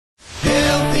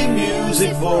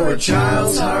Music for a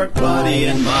child's heart, body,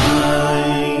 and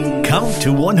mind. Count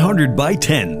to 100 by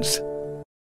tens.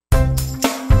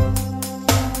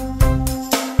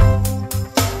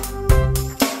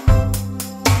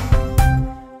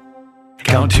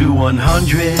 Count to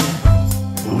 100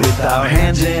 with our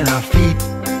hands and our feet.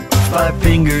 5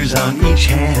 fingers on each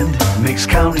hand makes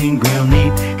counting real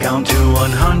neat. Count to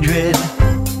 100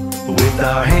 with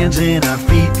our hands and our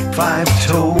feet. 5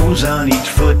 toes on each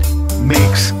foot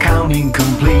makes counting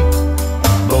complete.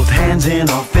 Both hands and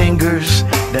all fingers,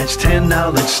 that's 10. Now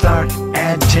let's start.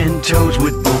 Add 10 toes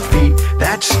with both feet,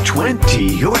 that's 20.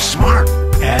 You're smart.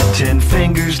 Add 10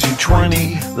 fingers to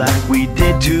 20 like we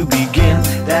did to begin.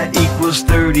 That equals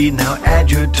 30. Now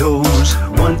add your toes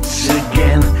once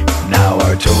again. Now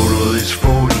our total is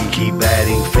 40. Keep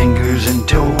adding fingers and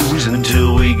toes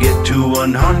until we get to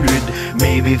 100.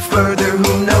 Maybe further,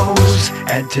 who knows?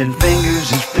 Add 10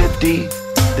 fingers is 50.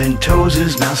 Then toes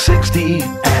is now 60.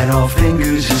 Add all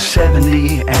fingers is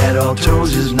 70. Add all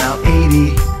toes is now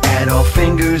 80. Add all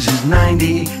fingers is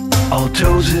 90. All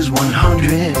toes is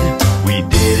 100. We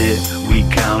did it, we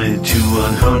counted to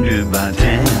 100 by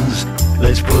tens.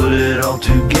 Let's put it all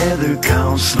together,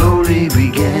 count slowly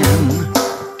begin.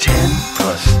 10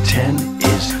 plus 10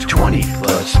 is 20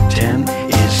 plus 10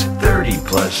 is 30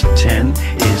 plus 10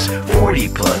 is 40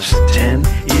 plus 10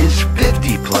 is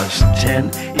 50 plus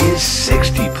 10 is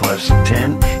 60 plus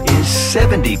 10 is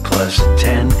 70 plus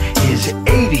 10 is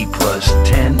 80 plus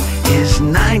 10 is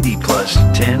 90 plus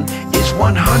 10 is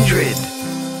 100.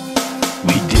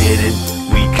 We did it,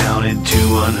 we counted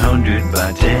to 100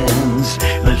 by tens.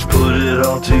 Let's put it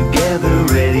all together,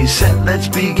 ready, set, let's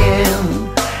begin.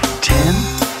 10,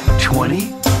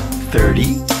 20,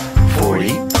 30, 40,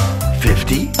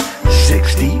 50,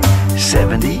 60,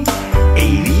 70,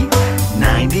 80,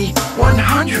 90,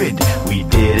 100. We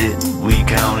did it, we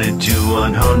counted to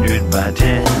 100 by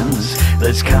tens.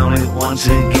 Let's count it once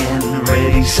again,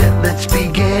 ready, set, let's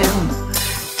begin.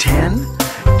 10,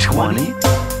 20,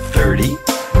 30,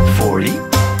 40,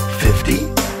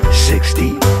 50,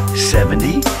 60,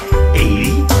 70,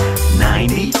 80,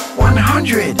 90,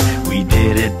 100. We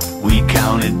did it, we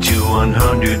counted to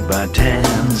 100 by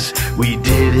tens. We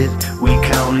did it, we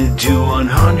counted to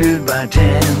 100 by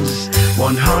tens.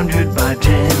 100 by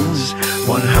tens,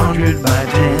 100 by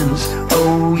tens,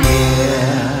 oh yeah.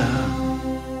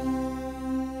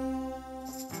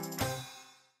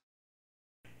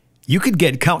 You could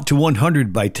get Count to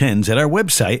 100 by tens at our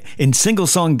website in single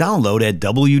song download at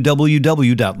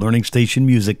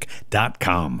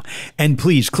www.learningstationmusic.com. And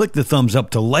please click the thumbs up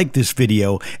to like this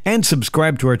video and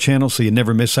subscribe to our channel so you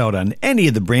never miss out on any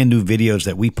of the brand new videos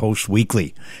that we post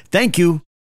weekly. Thank you.